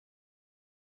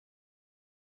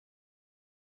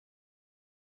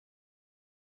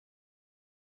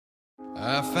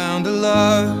I found a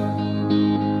love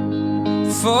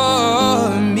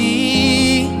for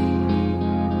me.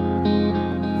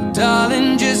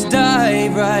 Darling, just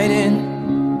dive right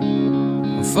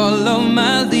in, follow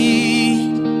my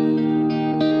lead.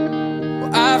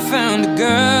 Well, I found a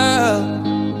girl,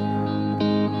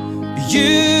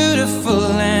 beautiful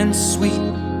and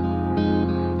sweet.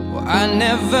 Well, I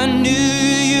never knew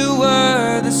you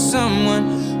were the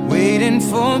someone waiting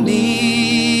for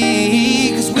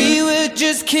me. 'Cause we were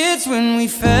just kids when we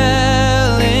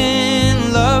fell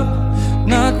in love,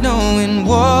 not knowing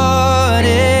what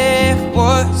it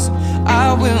was.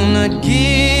 I will not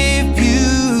give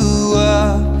you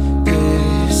up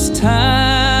this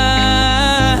time.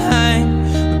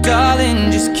 Oh,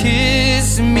 darling, just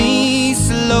kiss me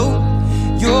slow.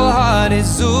 Your heart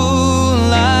is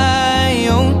all I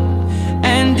own,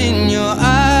 and in your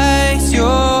eyes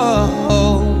you're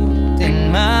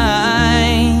holding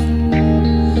mine.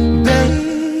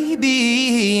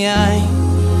 Baby, I'm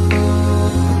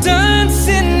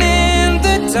dancing in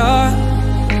the dark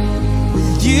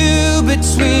with you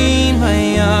between my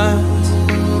arms,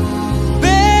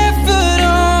 barefoot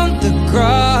on the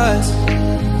grass.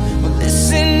 We're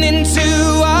listening to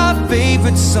our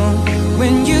favorite song.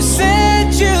 When you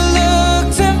said you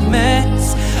looked a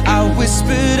mess, I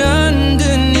whispered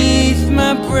underneath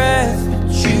my breath, but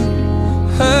you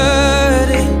heard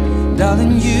it.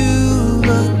 Darling, you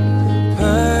look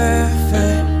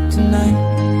perfect tonight.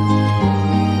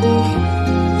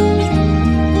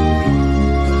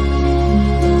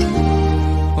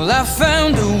 Well, I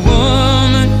found a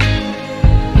woman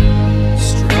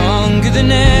stronger than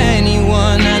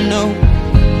anyone I know.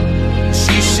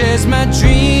 She shares my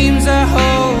dreams. I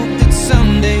hope that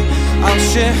someday I'll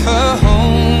share her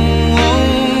home.